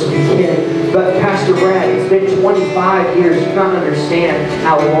not just begin? But Pastor Brad, it's been 25 years. You don't understand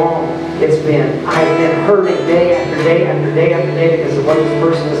how long it's been. I've been hurting day after day after day after day because of what this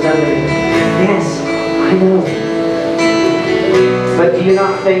person has done to me. Yes, I know. But do you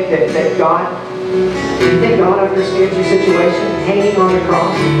not think that God, do you think God understands your situation? Hanging on the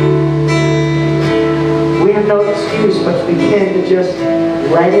cross? We have no excuse but to begin to just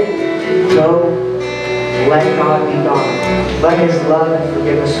let it go. Let God be God. Let His love and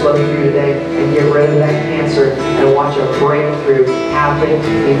forgiveness flow through today and get rid of that cancer and watch a breakthrough happen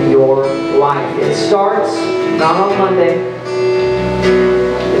in your life. It starts not on Monday.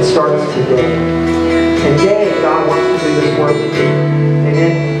 It starts today. Today, God wants to do this work with you.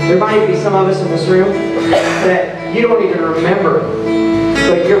 Amen. There might be some of us in this room that you don't even remember,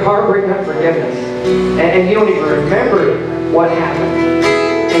 but you're harboring unforgiveness. And you don't even remember what happened.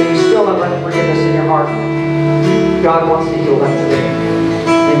 And you still have unforgiveness in your heart. God wants to heal that today.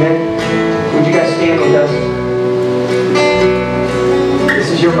 Amen. Would you guys stand with us? This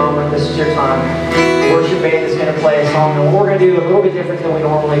is your moment. This is your time. The worship band is going to play a song, and we're going to do a little bit different than we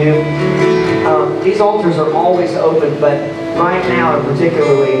normally do. These altars are always open, but right now, in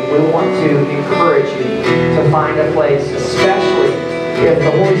particularly, we want to encourage you to find a place, especially if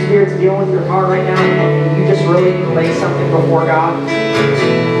the Holy Spirit's dealing with your heart right now and you just really need to lay something before God.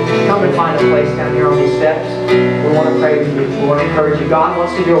 Come and find a place down here on these steps. We want to pray with you. We want to encourage you. God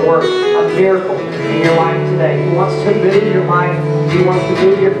wants to do a work, a miracle in your life today. He wants to move your life. He wants to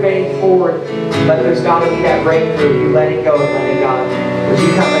move your faith forward. But there's got to be that breakthrough. You letting go and letting God. Would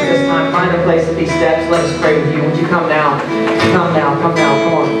you come at this time? Find a place at these steps. Let us pray with you. Would you come now? Come now. Come now.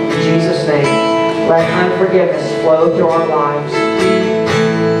 Come on. In Jesus' name. Let unforgiveness flow through our lives.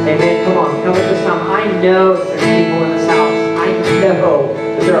 Amen. Come on. Come at this time. I know that there's people in this house. I know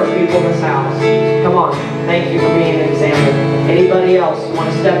that there are people in this house. Come on. Thank you for being an example. Anybody else want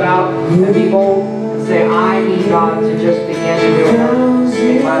to step out and be bold and say, I need God to just begin to do a work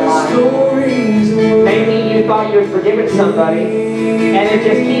in my life. Maybe you thought you had forgiven somebody and it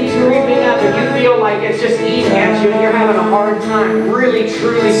just keeps creeping up and you feel like it's just eating at you and you're having a hard time really,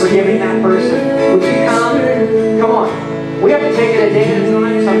 truly forgiving that person. Would you come? Come on. We have to take it a day at a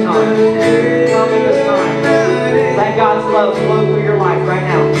time sometimes. Come at this time. Let God's love flow through your life right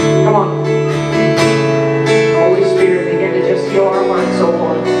now. Come on. Holy Spirit, begin to just heal our hearts, so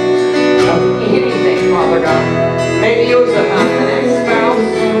Lord. Of anything, Father God. Maybe it was an ex-spouse.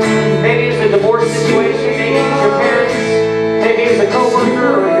 Maybe it was a divorce situation. Maybe it was your parents. Maybe it was a co-worker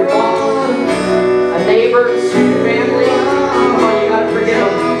or your boss. A neighbor, your family. Come on, you gotta forgive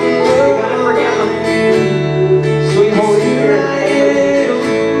them. You gotta forgive them. Sweet Holy Spirit,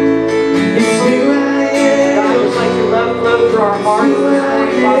 God, just like your love flow through our hearts this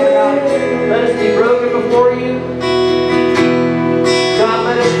morning, Father God, let us be broken before you. God,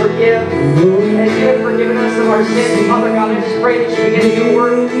 let us forgive. As you have forgiven us of our sins, Father God, I just pray that you begin to do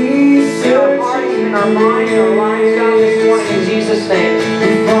work in our hearts, in our minds, in our lives, God, this morning in Jesus' name.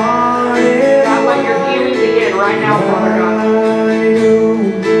 God, let your healing begin right now, Father God.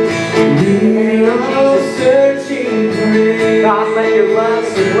 God, let your love,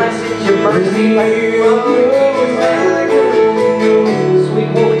 your blessings, your mercy, let your love in Jesus' name. Sweet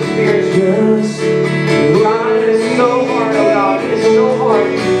Holy Spirit. God, it is so hard, oh God, it is so hard.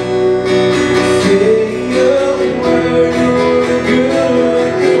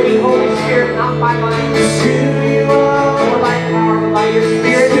 Sweet Holy Spirit, not by might, nor by power, but by your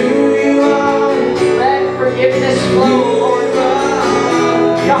Spirit. Let forgiveness flow, Lord.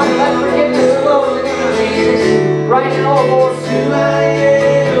 God, let forgiveness flow in the name of Jesus. Right now, Lord.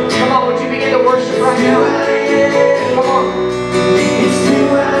 Come on, would you begin to worship right now? Come on.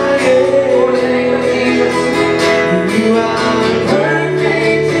 Lord, in the name of Jesus. You are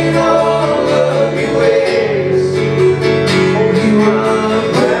perfect in all of your ways. You are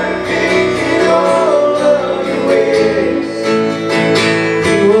perfect in all of your ways.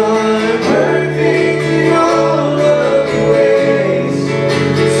 You are perfect in all of your ways.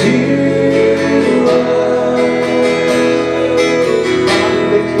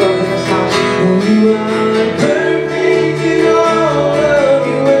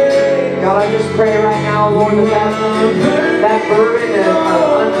 To pray right now, Lord, that that burden of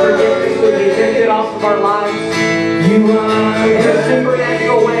unforgiveness would be lifted off of our lives. In a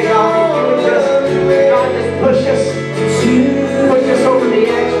supernatural way, God, that you would just push us over the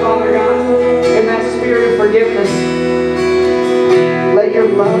edge, Father God, in that spirit of forgiveness. Let your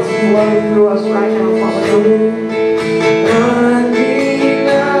love flow through us right now, Father God.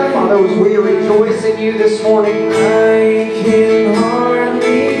 Father, as we rejoice in you this morning, I can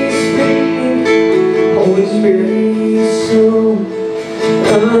hardly speak. Holy Spirit, so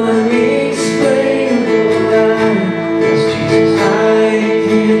unexplainable. Yes, Jesus. I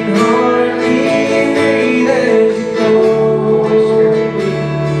can hardly breathe as you go. Holy Spirit.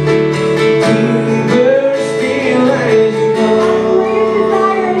 Deeper still as you go. Our greatest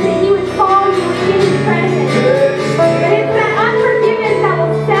desire is that you would call you into his presence. But it's that unforgiveness that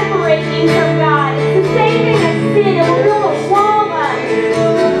will separate you from God. It's the same thing as sin. It will build a wall up.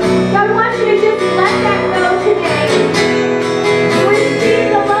 God, I want you to just let that go today. Receive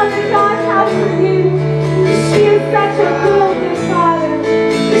the love that God has for you. He is such a good, good Father.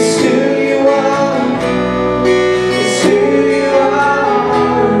 It's who you are. It's who you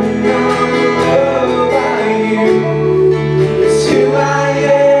are. And I'm loved by you. It's who I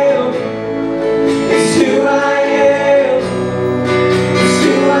am. It's who I am. It's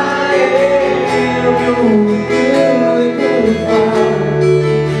who I am. You're good, good Father.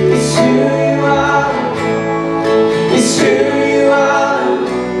 It's who you are. It's who you are.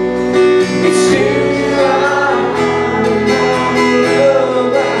 It's who you are. I'm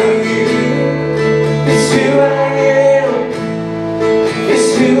loved by you. It's who I am. It's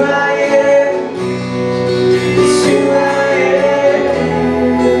who I am. It's who I am.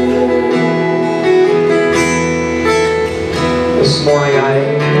 This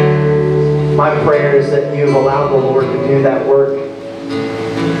morning, my prayer is that you've allowed the Lord to do that work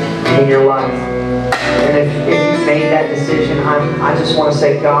in your life. And if you made that decision, I just want to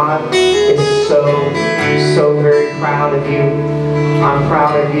say God is so very proud of you. I'm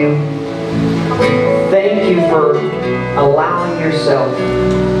proud of you. Thank you for allowing yourself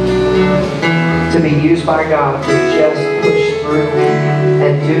to be used by God to just push through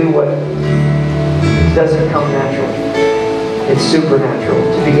and do what doesn't come natural. It's supernatural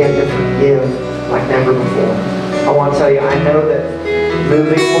to begin to forgive like never before. I want to tell you, I know that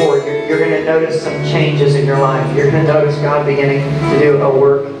moving forward, you're going to notice some changes in your life. You're going to notice God beginning to do a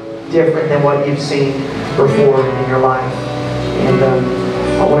work different than what you've seen before in your life. And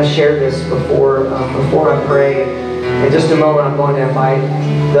I want to share this before I pray. In just a moment, I'm going to invite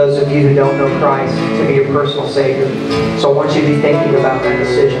those of you who don't know Christ to be your personal Savior. So I want you to be thinking about that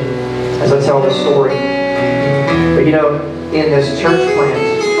decision as I tell the story. But you know, in this church plant,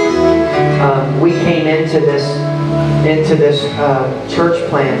 we came into this church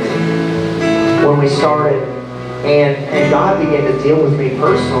plant when we started, and God began to deal with me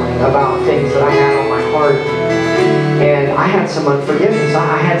personally about things that I had on my heart, and I had some unforgiveness.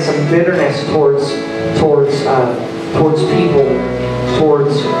 I had some bitterness towards people,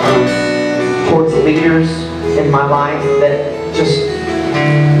 towards leaders in my life that just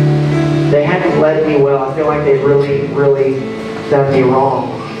they hadn't led me well. I feel like they really done me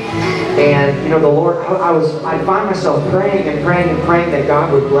wrong. And you know, the Lord, I find myself praying that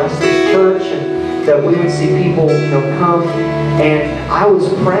God would bless this church and that we would see people, you know, come. And I was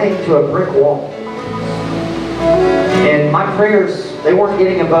praying to a brick wall. And my prayers, they weren't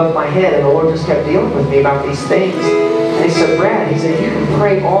getting above my head, and the Lord just kept dealing with me about these things. And He said, Brad, He said, you can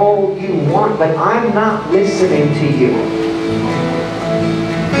pray all you want, but I'm not listening to you.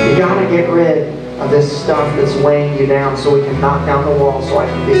 You gotta get rid of this stuff that's weighing you down so we can knock down the wall so I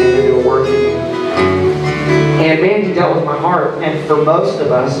can begin to do a work in you. And man, He dealt with my heart. And for most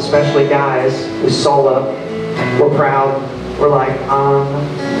of us, especially guys who soul up, we're proud. We're like, I'm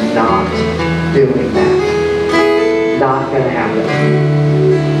not doing that. Not gonna happen.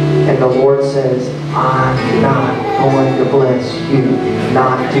 And the Lord says, I'm not going to bless you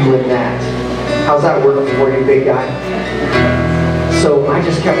not doing that. How's that working for you, big guy? So I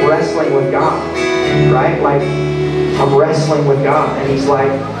just kept wrestling with God, right? Like, I'm wrestling with God. And He's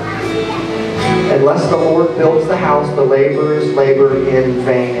like, unless the Lord builds the house, the laborers labor in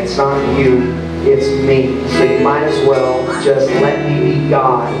vain. It's not you, it's me. So you might as well just let me be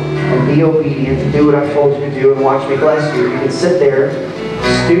God and be obedient and do what I've told you to do and watch me bless you. You can sit there,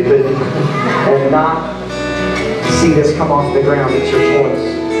 stupid, and not see this come off the ground. It's your choice.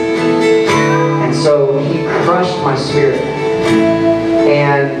 And so He crushed my spirit.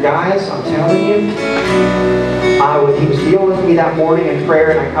 And guys, I'm telling you, He was dealing with me that morning in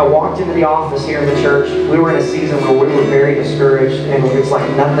prayer, and I walked into the office here in the church. We were in a season where we were very discouraged, and it's like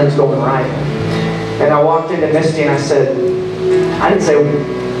nothing's going right. And I walked into Misty and I said, I didn't say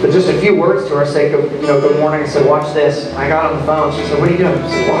but just a few words to her. I said, good morning. I said, watch this. I got on the phone. She said, what are you doing? I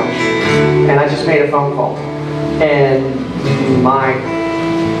said, watch. And I just made a phone call. And my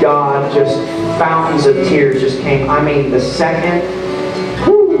God, just fountains of tears just came. I mean, the second,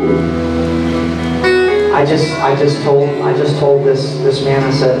 I just told this man,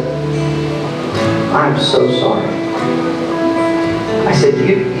 I said, I'm so sorry. I said,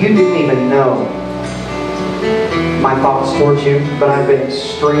 you didn't even know my thoughts towards you, but I've been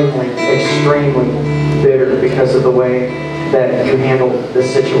extremely, extremely bitter because of the way that you handled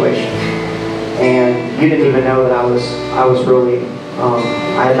this situation. And you didn't even know that I was really,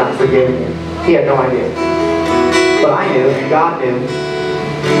 I had not forgiven you. He had no idea. But I knew, and God knew.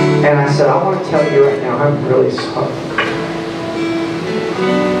 And I said, I want to tell you right now, I'm really sorry.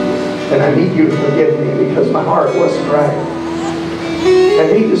 And I need you to forgive me because my heart wasn't right.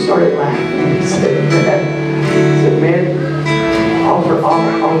 And he just started laughing. He said, man, I'll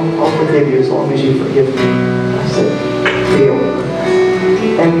forgive you as long as you forgive me. I said, deal.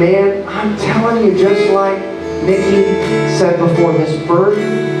 And man, I'm telling you, just like Nikki said before, this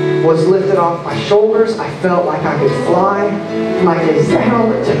burden was lifted off my shoulders. I felt like I could fly. Like, is that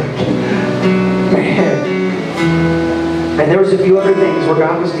all it took? Man. And there was a few other things where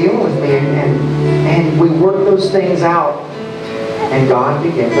God was dealing with me, and we worked those things out. And God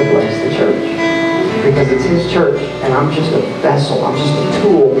began to bless the church. Because it's His church, and I'm just a vessel. I'm just a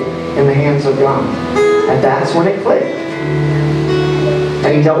tool in the hands of God. And that's when it clicked.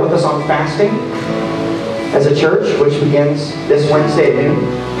 And He dealt with us on fasting as a church, which begins this Wednesday at noon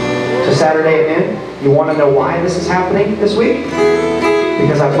to Saturday at noon. You want to know why this is happening this week?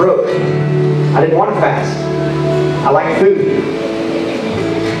 Because I broke. I didn't want to fast. I like food.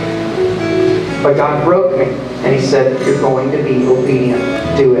 But God broke me. And He said, you're going to be obedient.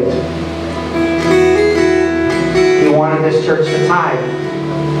 Do it. He wanted this church to tithe.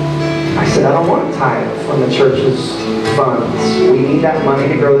 I said, I don't want to tithe from the church's funds. We need that money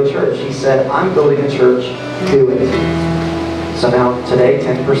to grow the church. He said, I'm building a church. Do it. So now, today,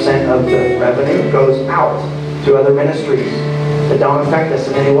 10% of the revenue goes out to other ministries that don't affect us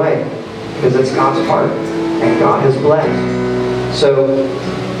in any way. Because it's God's part. And God has blessed. So,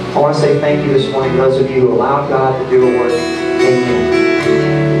 I want to say thank you this morning to those of you who allowed God to do a work in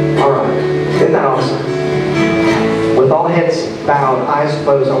you. Alright. Isn't that awesome? With all heads bowed, eyes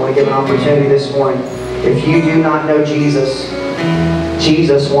closed, I want to give an opportunity this morning. If you do not know Jesus,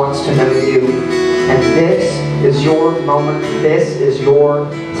 Jesus wants to know you. And this is your moment. This is your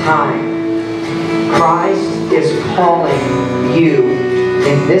time. Christ is calling you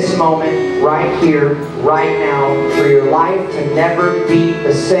in this moment, right here, right now, for your life to never be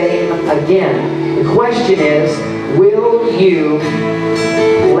the same again. The question is, will you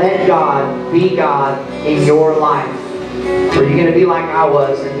let God be God in your life? Or are you going to be like I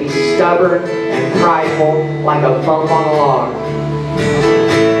was and be stubborn and prideful like a bump on a log?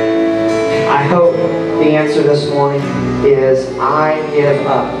 I hope the answer this morning is I give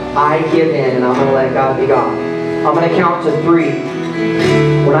up. I give in and I'm going to let God be God. I'm going to count to 3.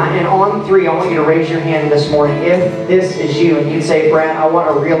 And on 3, I want you to raise your hand this morning if this is you and you'd say, Brad, I want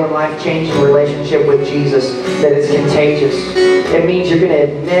a real and life-changing relationship with Jesus that is contagious. It means you're going to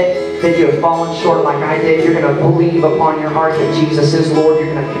admit that you have fallen short like I did. You're going to believe upon your heart that Jesus is Lord.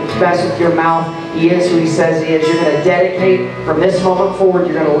 You're going to confess with your mouth He is who He says He is. You're going to dedicate from this moment forward.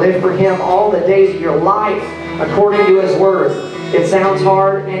 You're going to live for Him all the days of your life according to His Word. It sounds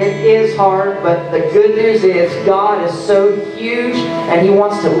hard, and it is hard, but the good news is God is so huge, and He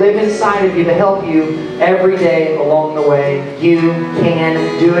wants to live inside of you to help you every day along the way. You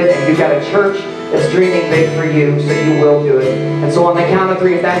can do it, and you've got a church that's dreaming big for you, so you will do it. And so on the count of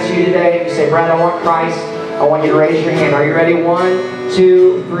 3, if that's you today, you say, Brad, I want Christ, I want you to raise your hand. Are you ready? 1,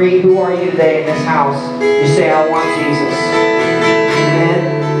 2, 3. Who are you today in this house? You say, I want Jesus.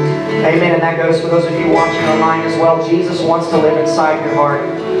 Amen. Amen. And that goes for those of you watching online as well. Jesus wants to live inside your heart.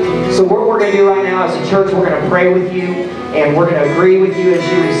 So what we're going to do right now as a church, we're going to pray with you, and we're going to agree with you as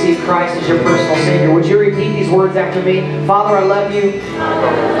you receive Christ as your personal Savior. Would you repeat these words after me? Father, I love you.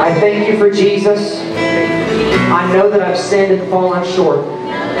 I thank you for Jesus. I know that I've sinned and fallen short.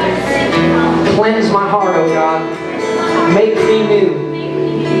 Cleanse my heart, oh God. Make me new.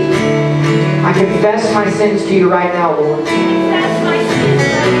 I confess my sins to you right now, Lord.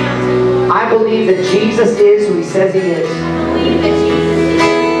 I believe that Jesus is who He says He is.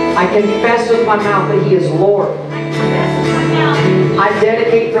 I confess with my mouth that He is Lord. I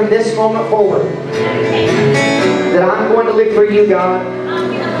dedicate from this moment forward that I'm going to live for you, God,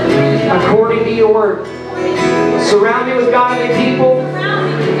 according to your word. Surround me with godly people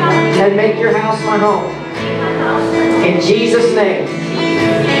and make your house my home. In Jesus' name.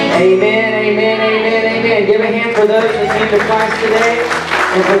 Amen, amen, amen, amen. Give a hand for those that came to Christ today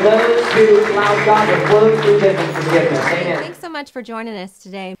and for those who allowed God to flow through them in forgiveness. Amen. Thanks so much for joining us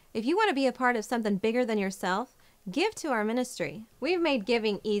today. If you want to be a part of something bigger than yourself, give to our ministry. We've made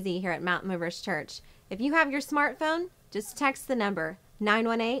giving easy here at Mountain Movers Church. If you have your smartphone, just text the number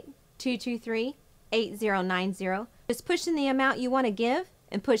 918-223-8090. Just push in the amount you want to give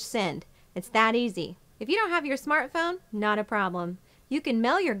and push send. It's that easy. If you don't have your smartphone, not a problem. You can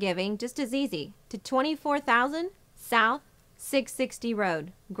mail your giving just as easy to 24,000 South 660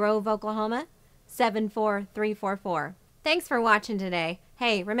 Road, Grove, Oklahoma 74344. Thanks for watching today.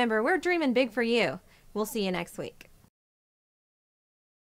 Hey, remember, we're dreaming big for you. We'll see you next week.